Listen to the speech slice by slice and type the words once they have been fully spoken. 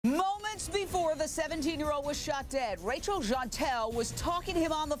Minutes before the 17-year-old was shot dead, Rachel Jeantel was talking to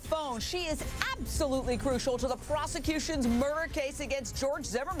him on the phone. She is absolutely crucial to the prosecution's murder case against George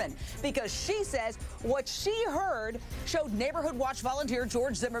Zimmerman because she says what she heard showed Neighborhood Watch volunteer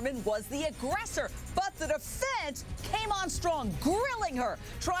George Zimmerman was the aggressor. But the defense came on strong, grilling her,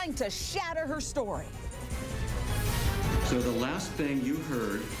 trying to shatter her story. So the last thing you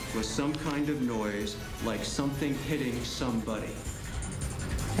heard was some kind of noise, like something hitting somebody.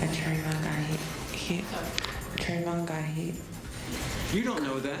 That Trayvon got hit. Trayvon got hit. You don't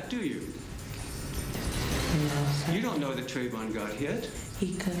know that, do you? No, sir. You don't know that Trayvon got hit.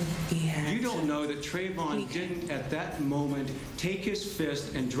 He couldn't. He had You don't to. know that Trayvon didn't, at that moment, take his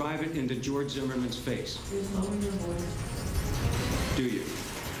fist and drive it into George Zimmerman's face. Do you?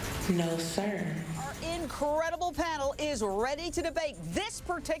 No, sir. Our incredible panel is ready to debate this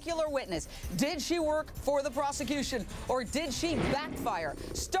particular witness. Did she work for the prosecution or did she backfire?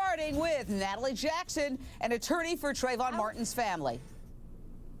 Starting with Natalie Jackson, an attorney for Travyon Martin's family.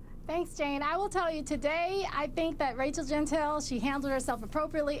 Thanks, Jane. I will tell you today, I think that Rachel Jeantel, she handled herself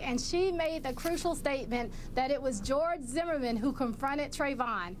appropriately, and she made the crucial statement that it was George Zimmerman who confronted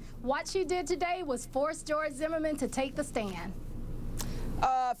Trayvon. What she did today was force George Zimmerman to take the stand.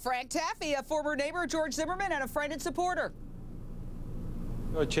 Frank Taaffe, a former neighbor of George Zimmerman and a friend and supporter.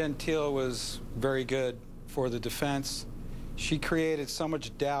 Jeantel was very good for the defense. She created so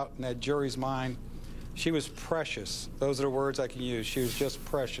much doubt in that jury's mind. She was precious. Those are the words I can use. She was just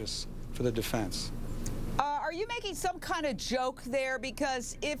precious for the defense. Are you making some kind of joke there?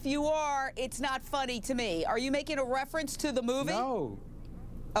 Because if you are, it's not funny to me. Are you making a reference to the movie? No.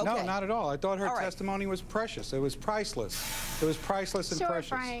 Okay. No, not at all. I thought her All right. testimony was precious. It was priceless. It was priceless and Sure, precious.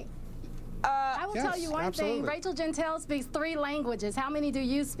 Frank. I will tell yes, you one absolutely. thing. Rachel Jeantel speaks 3 languages. How many do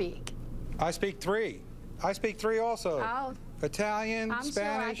you speak? I speak 3. I speak 3 also. Oh. Italian, I'm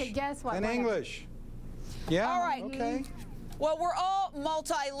Spanish, sure I could guess what and one. English. Yeah, All right. okay. Well, we're all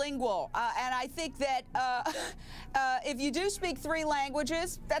multilingual, and I think that if you do speak 3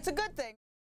 languages, that's a good thing.